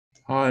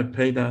Hi,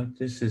 Peter.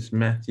 This is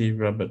Matthew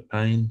Robert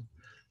Payne,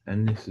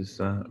 and this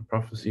is a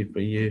prophecy for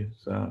you.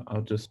 So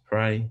I'll just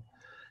pray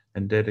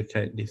and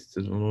dedicate this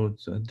to the Lord.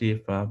 So, dear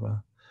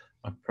Father,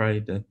 I pray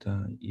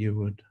that you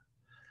would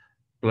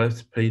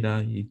bless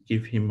Peter, you'd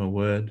give him a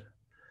word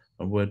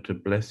to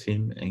bless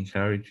him,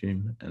 encourage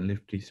him, and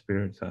lift his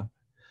spirits up.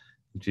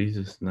 In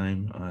Jesus'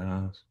 name I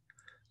ask.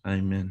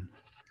 Amen.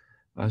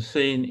 I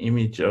see an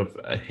image of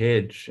a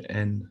hedge,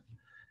 and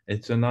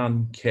it's an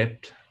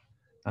unkept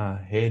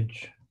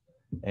hedge,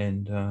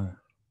 and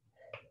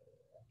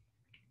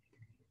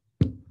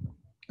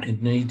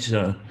it needs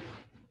a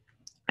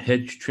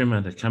hedge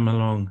trimmer to come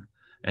along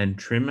and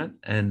trim it.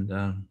 And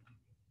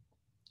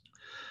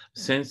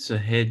since the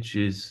hedge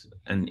is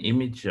an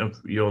image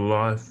of your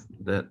life,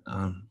 that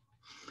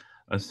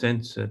I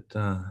sense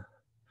that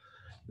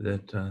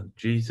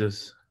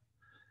Jesus,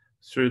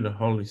 through the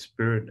Holy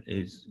Spirit,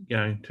 is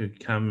going to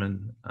come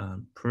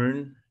and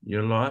prune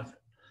your life.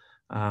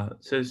 It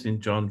says in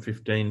John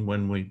 15,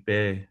 when we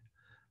bear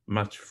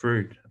much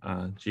fruit,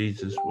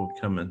 Jesus will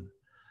come and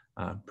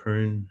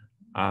prune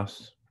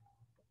us.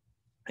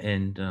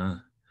 And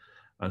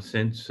I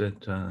sense that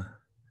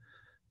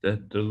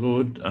the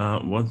Lord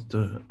wants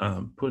to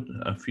put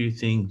a few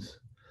things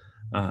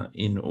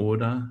in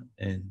order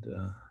and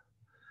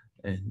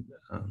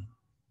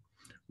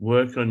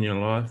work on your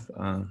life.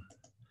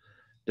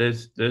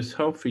 There's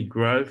healthy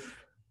growth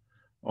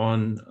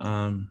on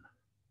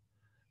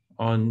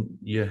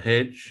your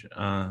hedge.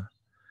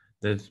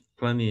 There's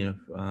plenty of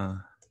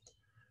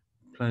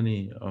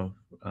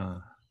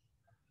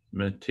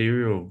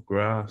material,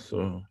 grass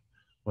or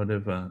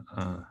whatever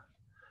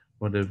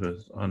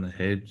whatever's on a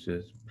hedge.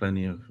 There's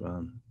plenty of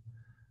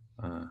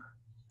uh,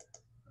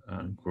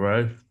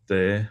 growth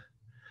there,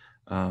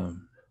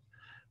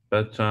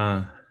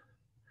 but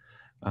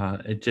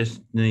it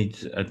just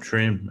needs a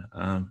trim.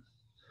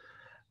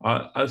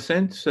 I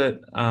sense that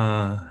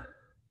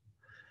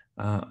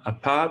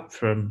apart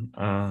from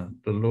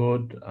the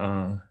Lord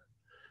uh,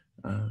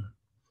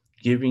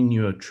 giving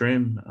you a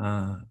trim,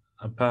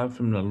 apart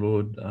from the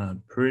Lord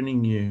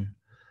pruning you,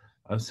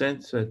 I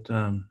sense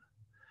that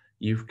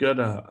you've got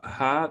a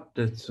heart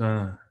that's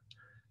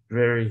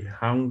very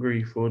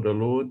hungry for the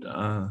Lord.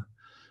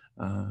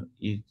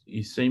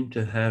 You seem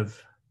to have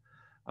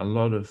a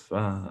lot of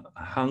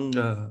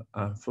hunger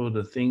for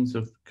the things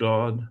of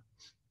God.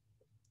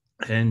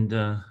 And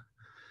I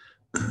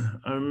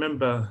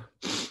remember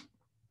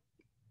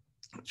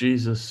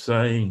Jesus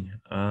saying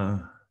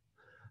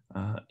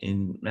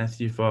in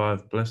Matthew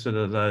 5, blessed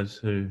are those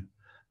who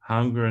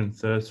hunger and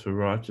thirst for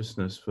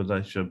righteousness, for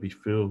they shall be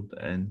filled.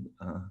 And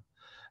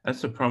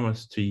that's a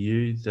promise to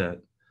you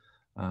that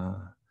uh,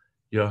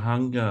 your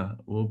hunger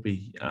will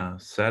be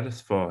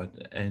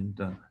satisfied. And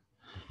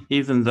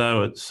even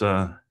though it's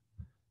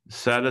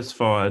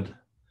satisfied,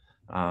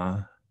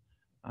 uh,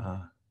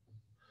 uh,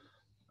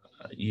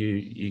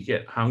 you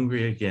get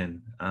hungry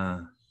again.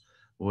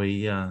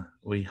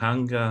 We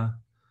hunger,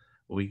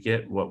 we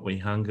get what we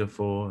hunger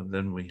for,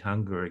 then we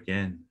hunger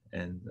again,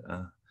 and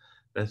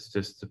that's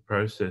just the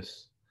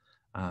process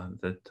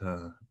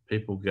that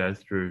people go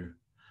through.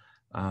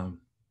 Um,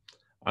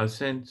 I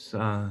sense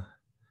that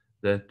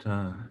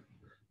the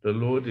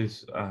Lord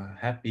is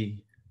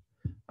happy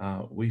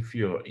with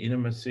your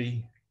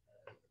intimacy.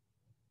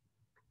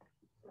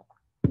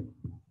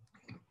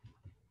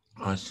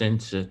 I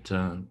sense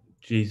that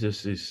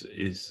Jesus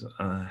is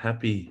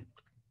happy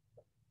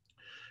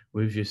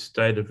with your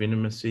state of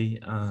intimacy.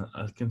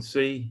 I can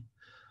see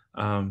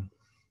um,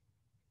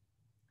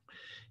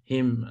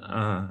 Him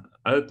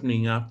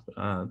opening up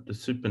the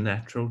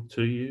supernatural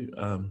to you.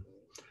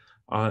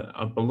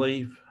 I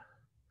believe,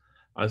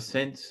 I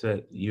sense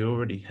that you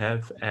already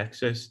have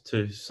access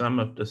to some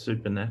of the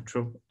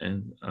supernatural,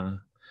 and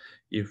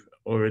you've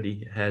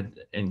already had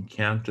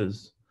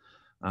encounters.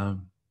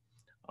 Um,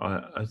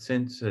 I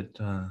sense that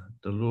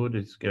the Lord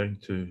is going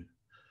to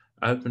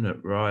open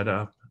it right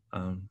up.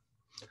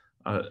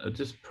 I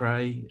just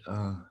pray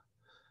uh,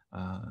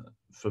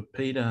 for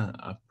Peter.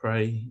 I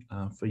pray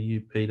for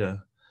you,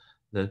 Peter,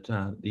 that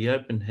the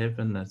open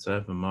heaven that's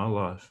over my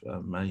life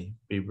may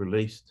be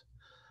released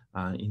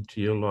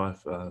into your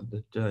life,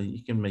 that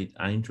you can meet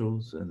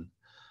angels and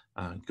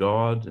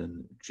God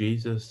and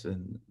Jesus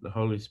and the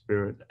Holy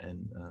Spirit,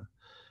 and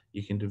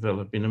you can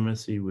develop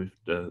intimacy with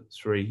the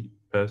three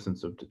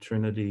persons of the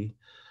Trinity,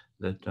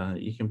 that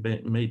you can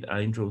meet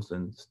angels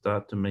and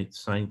start to meet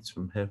saints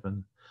from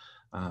heaven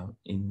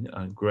in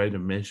a greater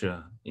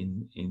measure.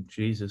 In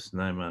Jesus'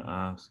 name I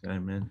ask,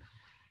 amen.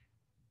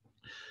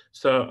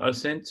 So I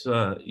sense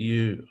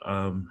you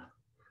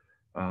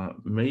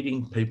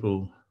meeting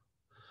people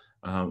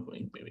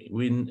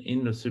when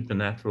in the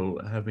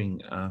supernatural,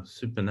 having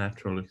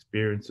supernatural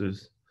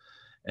experiences,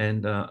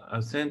 and I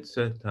sense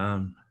that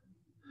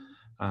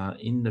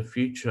in the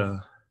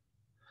future,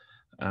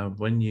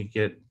 when you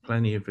get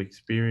plenty of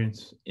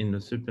experience in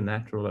the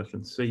supernatural, I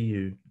can see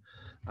you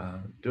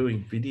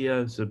doing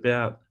videos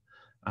about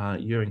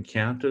your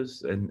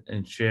encounters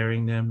and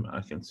sharing them.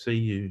 I can see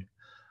you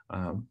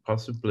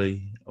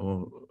possibly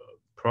or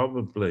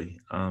probably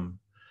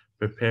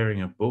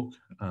preparing a book,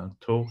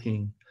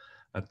 talking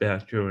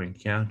about your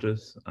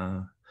encounters.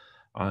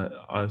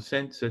 I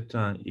sense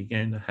that you're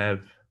going to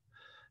have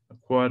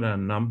quite a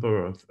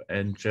number of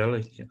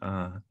angelic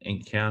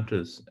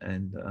encounters,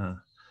 and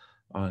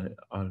I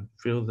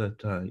feel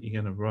that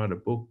you're going to write a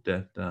book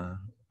that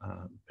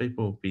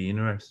people will be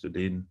interested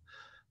in,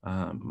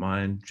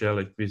 my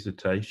angelic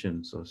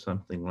visitations or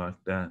something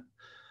like that.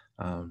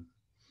 Um,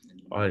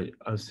 I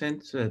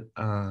sense that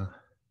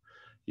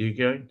you're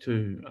going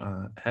to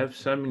have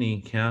so many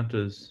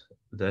encounters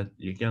that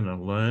you're going to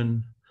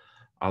learn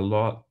a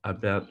lot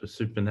about the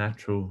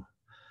supernatural,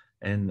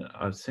 and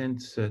I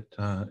sense that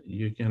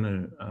you're going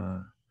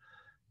to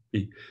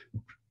be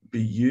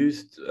be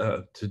used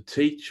to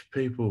teach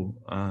people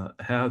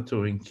how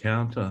to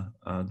encounter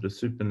the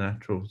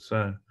supernatural.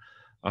 So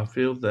I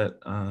feel that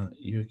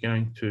you're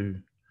going to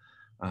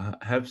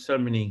have so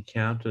many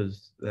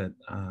encounters that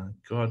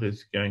God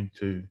is going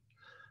to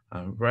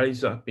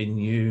raise up in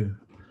you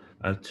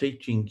a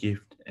teaching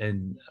gift,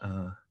 and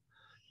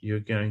you're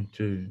going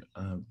to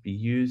be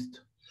used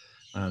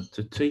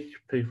to teach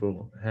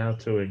people how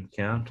to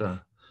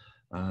encounter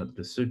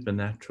the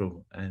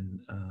supernatural. And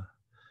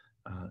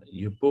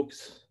your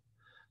books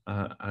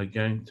are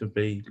going to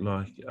be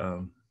like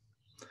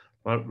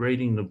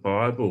reading the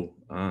Bible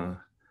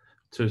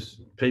to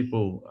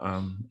people.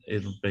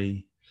 It'll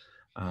be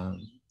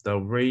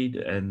they'll read,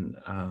 and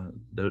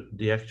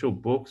the actual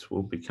books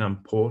will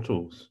become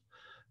portals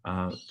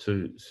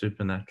to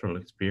supernatural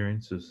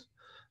experiences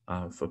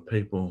for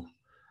people.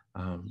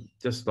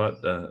 Just like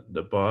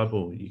the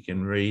Bible, you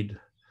can read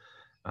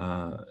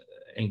uh,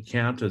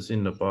 encounters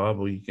in the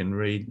Bible, you can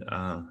read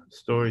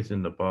stories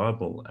in the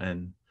Bible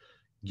and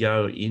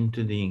go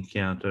into the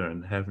encounter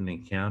and have an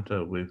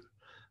encounter with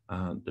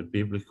the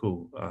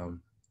biblical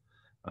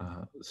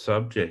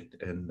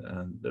subject and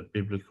the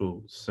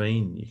biblical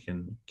scene. You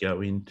can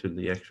go into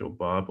the actual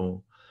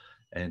Bible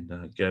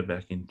and go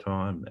back in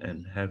time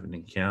and have an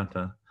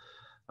encounter.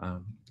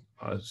 Um,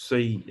 I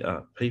see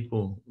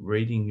people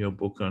reading your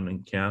book on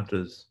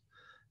encounters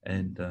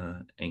and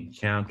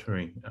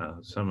encountering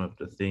some of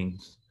the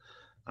things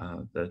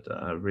that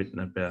are written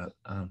about.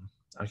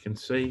 I can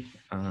see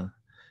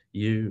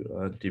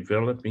you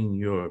developing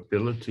your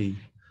ability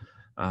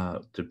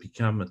to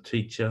become a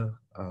teacher.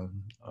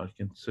 I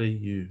can see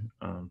you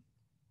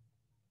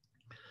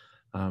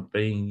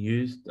being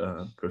used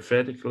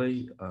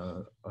prophetically.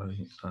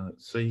 I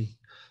see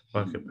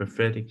like a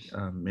prophetic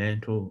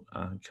mantle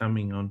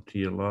coming onto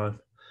your life,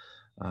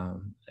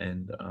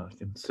 and I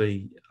can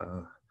see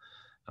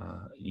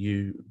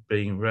you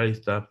being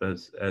raised up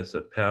as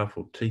a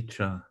powerful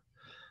teacher,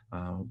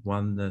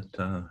 one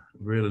that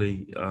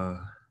really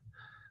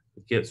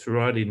gets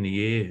right in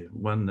the air,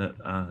 one that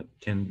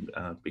can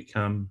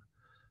become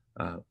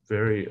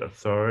very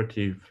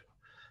authoritative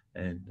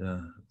and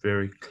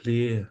very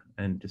clear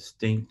and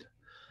distinct,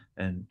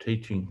 and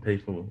teaching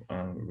people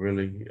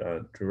really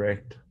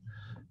direct,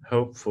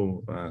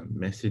 helpful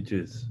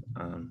messages.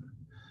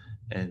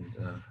 And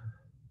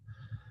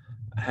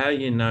how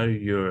you know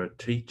you're a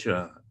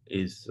teacher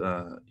is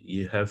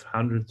you have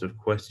hundreds of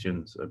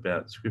questions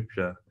about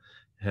scripture,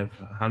 have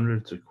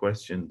hundreds of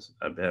questions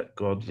about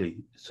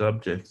godly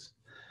subjects,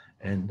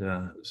 and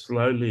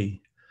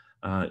slowly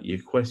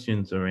your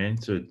questions are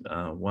answered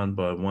one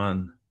by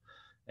one.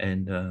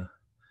 And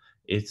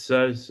it's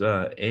those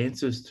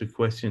answers to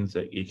questions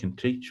that you can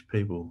teach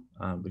people,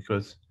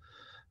 because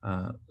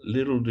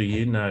little do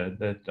you know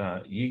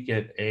that you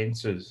get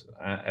answers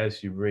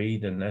as you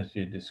read and as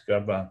you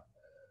discover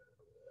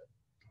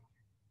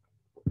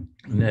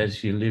and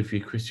as you live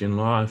your Christian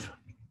life.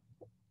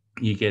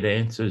 You get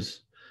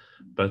answers,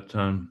 but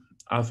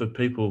other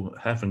people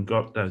haven't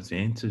got those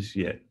answers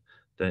yet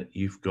that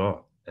you've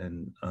got.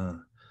 And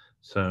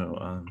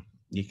so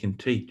you can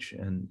teach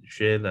and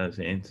share those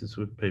answers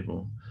with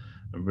people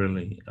and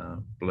really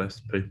bless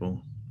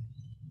people.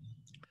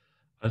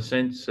 I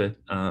sense that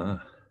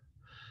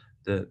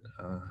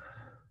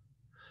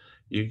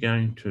you're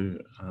going to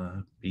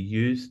be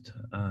used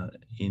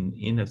in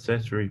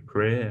intercessory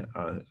prayer.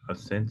 I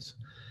sense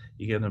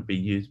you're going to be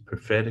used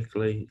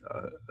prophetically.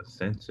 I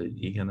sense that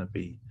you're going to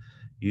be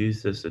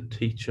used as a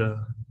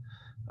teacher.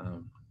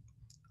 Um,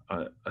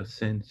 I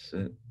sense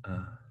that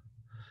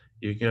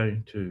you're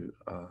going to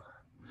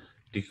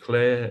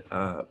declare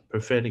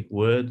prophetic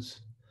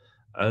words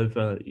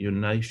over your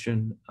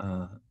nation,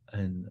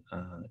 and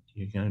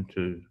you're going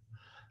to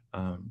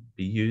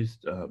be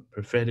used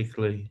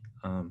prophetically.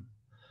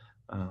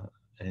 Uh,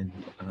 and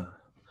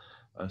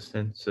I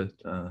sense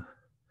that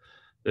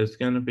there's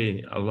going to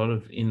be a lot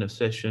of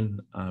intercession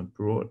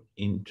brought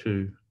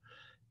into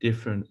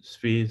different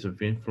spheres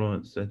of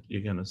influence that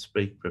you're going to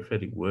speak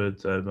prophetic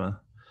words over.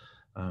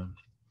 Um,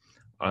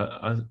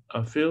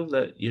 I feel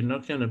that you're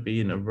not going to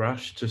be in a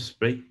rush to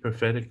speak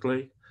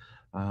prophetically.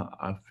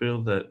 I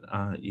feel that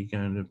you're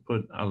going to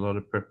put a lot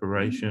of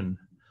preparation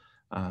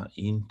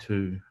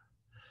into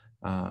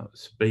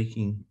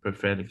speaking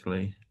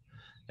prophetically,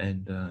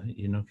 and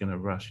you're not going to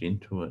rush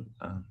into it.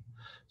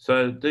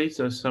 So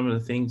these are some of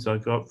the things I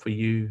got for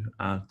you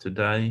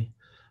today.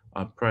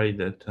 I pray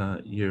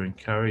that you're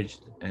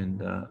encouraged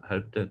and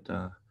hope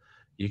that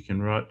you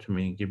can write to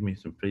me and give me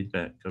some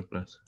feedback. God bless.